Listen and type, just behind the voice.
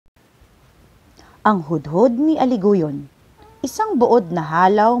Ang Hudhod ni Aliguyon, isang buod na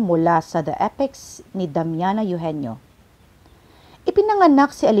halaw mula sa The Epics ni Damiana Eugenio.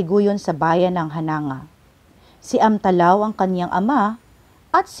 Ipinanganak si Aliguyon sa bayan ng Hananga. Si Amtalaw ang kanyang ama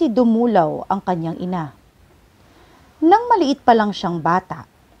at si Dumulaw ang kanyang ina. Nang maliit pa lang siyang bata,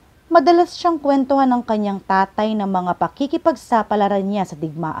 madalas siyang kwentuhan ng kanyang tatay ng mga pakikipagsapalaran niya sa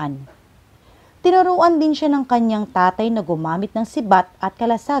digmaan. Tinuruan din siya ng kanyang tatay na gumamit ng sibat at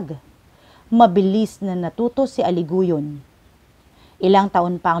kalasag. Mabilis na natuto si Aliguyon. Ilang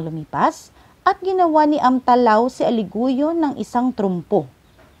taon pa ang lumipas at ginawa ni Amtalaw si Aliguyon ng isang trumpo.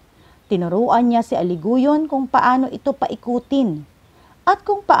 Tinuruan niya si Aliguyon kung paano ito paikutin at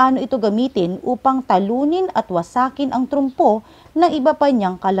kung paano ito gamitin upang talunin at wasakin ang trumpo ng iba pa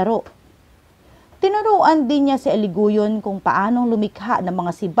niyang kalaro. Tinuruan din niya si Aliguyon kung paano lumikha ng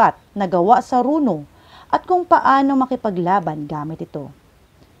mga sibat na gawa sa runo at kung paano makipaglaban gamit ito.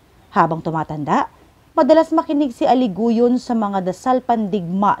 Habang tumatanda, madalas makinig si Aliguyon sa mga dasal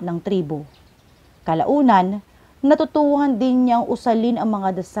pandigma ng tribo. Kalaunan, natutuhan din niyang usalin ang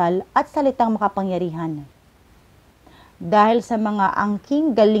mga dasal at salitang makapangyarihan. Dahil sa mga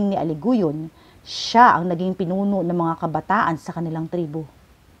angking galing ni Aliguyon, siya ang naging pinuno ng mga kabataan sa kanilang tribo.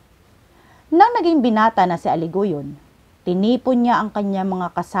 Nang naging binata na si Aliguyon, tinipon niya ang kanyang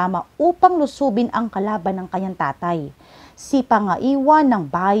mga kasama upang lusubin ang kalaban ng kanyang tatay, si Pangaiwan ng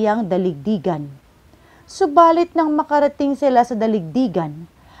bayang Daligdigan. Subalit nang makarating sila sa Daligdigan,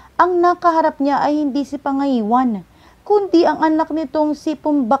 ang nakaharap niya ay hindi si Pangaiwan, kundi ang anak nitong si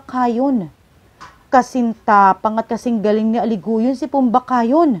Pumbakayon. Kasintapang at kasing galing ni Aliguyon si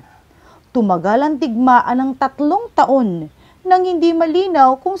Pumbakayon. Tumagal ang digmaan ng 3 taon nang hindi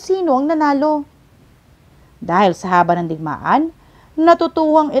malinaw kung sino ang nanalo. Dahil sa haba ng digmaan,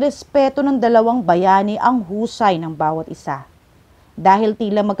 natutuwang irespeto ng dalawang bayani ang husay ng bawat isa. Dahil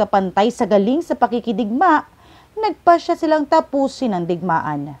tila magkapantay sa galing sa pakikidigma, nagpasya silang tapusin ang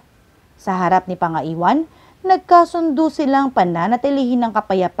digmaan. Sa harap ni Pangaiwan, nagkasundo silang pananatilihin ng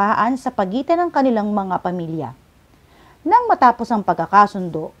kapayapaan sa pagitan ng kanilang mga pamilya. Nang matapos ang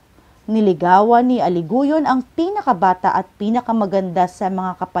pagkakasundo, niligawan ni Aliguyon ang pinakabata at pinakamaganda sa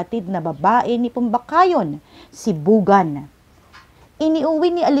mga kapatid na babae ni Pumbakayon, si Bugan. Iniuwi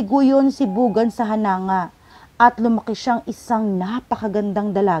ni Aliguyon si Bugan sa Hananga at lumaki siyang isang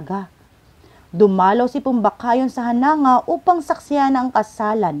napakagandang dalaga. Dumalaw si Pumbakayon sa Hananga upang saksiyan ang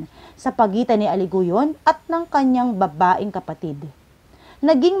kasalan sa pagitan ni Aliguyon at ng kanyang babaeng kapatid.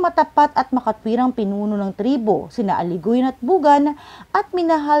 Naging matapat at makatwirang pinuno ng tribo sina Aliguyon at Bugan at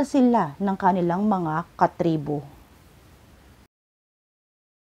minahal sila ng kanilang mga katribo.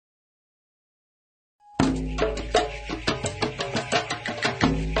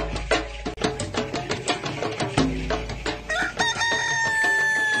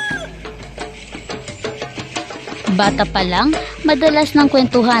 Bata pa lang, madalas nang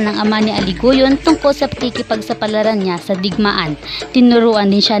kwentuhan ng ama ni Aliguyon tungkol sa pakikipagsapalaran niya sa digmaan. Tinuruan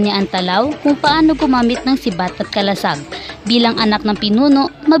din siya ni Amtalaw kung paano gumamit ng sibat at kalasag. Bilang anak ng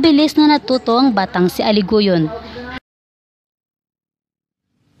pinuno, mabilis na natuto ang batang si Aliguyon.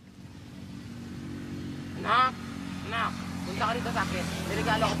 Anak, punta ka rito sa akin. May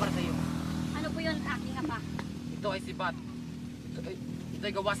regalo ako para sa iyo. Ano po yun, aking apa? Ito ay sibat. Ito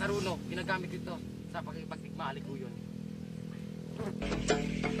ay gawa sa runo. Ginagamit ito sa pagdigma Aliguyon.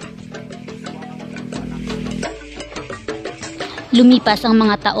 Lumipas ang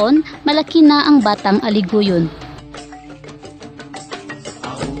mga taon, malaki na ang batang Aliguyon.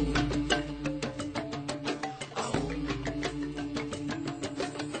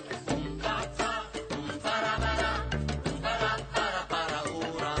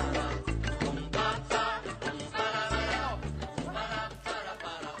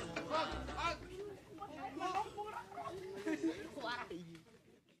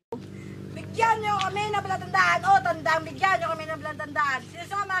 Bigyan nyo kami ng palatandaan o tandaan, bigyan nyo kami ng palatandaan.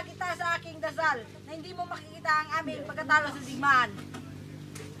 Sinasama kita sa aking dasal na hindi mo makikita ang aming pagkatalo sa digmaan.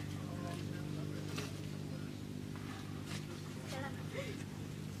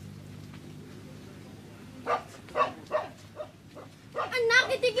 Anak,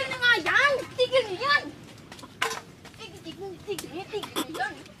 itigil na nga yan! Tigil niyo yan! Tigil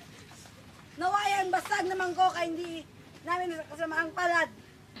yan! Nawayan, basag naman ko kaya hindi namin kasamaang palad.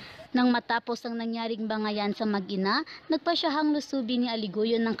 Nang matapos ang nangyaring bangayan sa mag-ina, nagpasyahang lusubin ni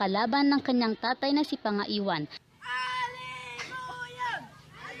Aliguyon ng kalaban ng kanyang tatay na si Pangaiwan. Aliguyon!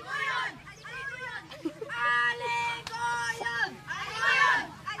 Aliguyon! Aliguyon! Aliguyon!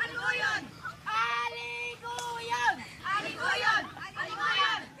 Aliguyon! Aliguyon! Aliguyon!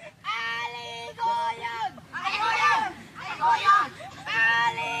 Aliguyon! Aliguyon! Aliguyon! Aliguyon!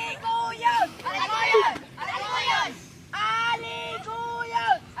 Aliguyon! Aliguyon!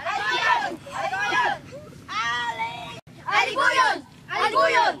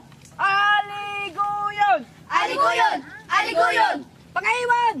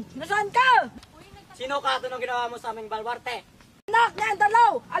 Sino ka? Anong ginawa mo sa aming balwarte? Anak ni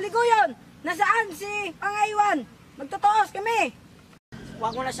Antalaw, Aliguyon! Nasaan si Pangaywan? Magtutuos kami!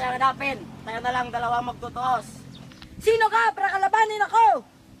 Huwag mo na siya hanapin. Tayo na lang dalawa magtutuos. Sino ka para kalabanin ako?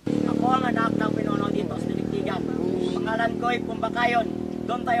 Ako ang anak ng pinuno dito sa Daligdigan. Pangalan ko ay Pumbakayon.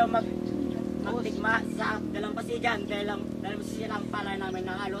 Doon tayo magtigma sa dalampasigan dahil silang pala namin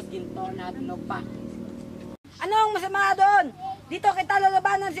ng halos ginto na tunog pa. Anong masama doon? Dito kita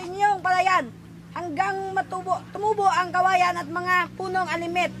lalabanan sa inyong palayan hanggang tumubo ang kawayan at mga punong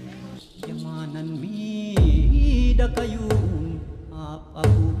alimit. Yamanan mi da kayong ako.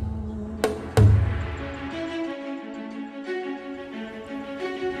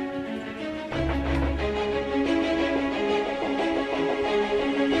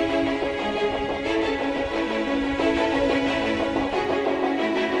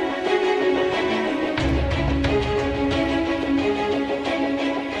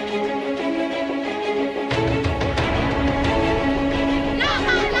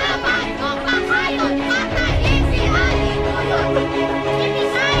 Laban o pakayon, patayin si Aliguyon. Ibigay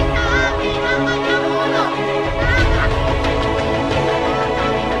sa amin ang kanyang ulo.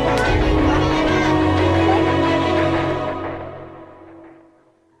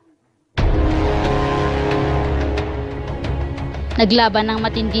 Naglaban ng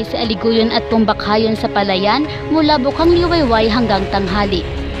matindi si Aliguyon at Pumbakayon sa palayan mula bukang liwayway hanggang tanghali.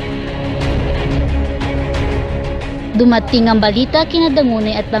 Dumating ang balita kina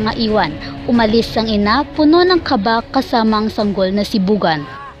Dangunay at mga iwan. Umalis ang ina, puno ng kaba kasama ang sanggol na si Bugan.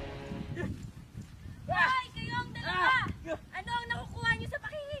 Hoy, kayong dalawa! Ano ang nakukuha niyo sa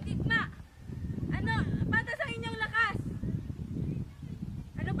pakikitigma? Ano, patas ang inyong lakas?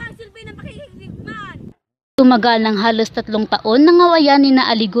 Ano ba ang silbi ng pakikitigmaan? Tumagal ng halos 3 taon ng awayan ni na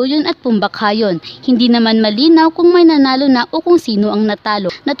Aliguyon at Pumbakayon. Hindi naman malinaw kung may nanalo na o kung sino ang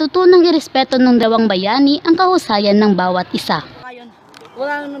natalo. Natutunang irespeto ng dalawang bayani ang kahusayan ng bawat isa. Ayun,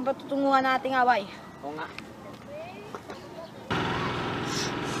 wala nang patutunguhan nating away. Oo nga.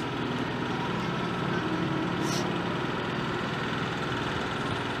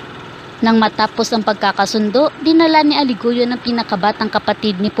 Nang matapos ang pagkakasundo, dinala ni Aliguyon ang pinakabatang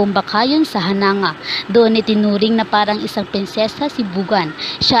kapatid ni Pumbakayon sa Hananga. Doon itinuring na parang isang prinsesa si Bugan.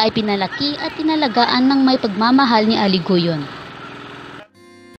 Siya ay pinalaki at tinalagaan ng may pagmamahal ni Aliguyon.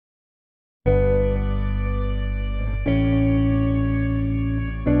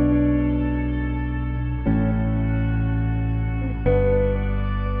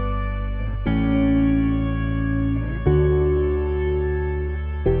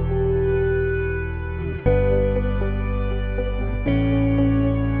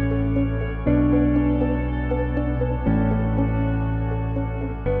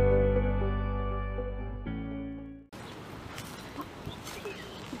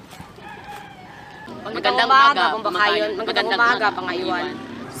 Magandang umaga, Pumbakayon. Magandang umaga, Pangaywan.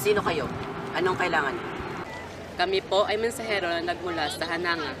 Sino kayo? Anong kailangan? Kami po ay mensahero na nagmula sa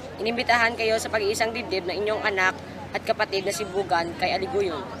Hananga. Inimbitahan kayo sa pag-iisang dibdib ng inyong anak at kapatid na si Bugan kay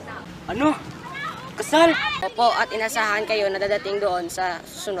Aliguyon. Ano? Kasal? Opo, at inasahan kayo na dadating doon sa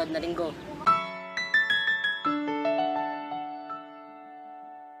susunod na linggo.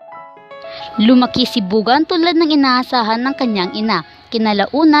 Lumaki si Bugan tulad ng inaasahan ng kanyang ina.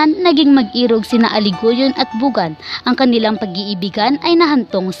 Kinalaunan, naging mag-irog sina Aliguyon at Bugan. Ang kanilang pag-iibigan ay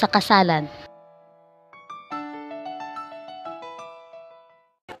nahantong sa kasalan.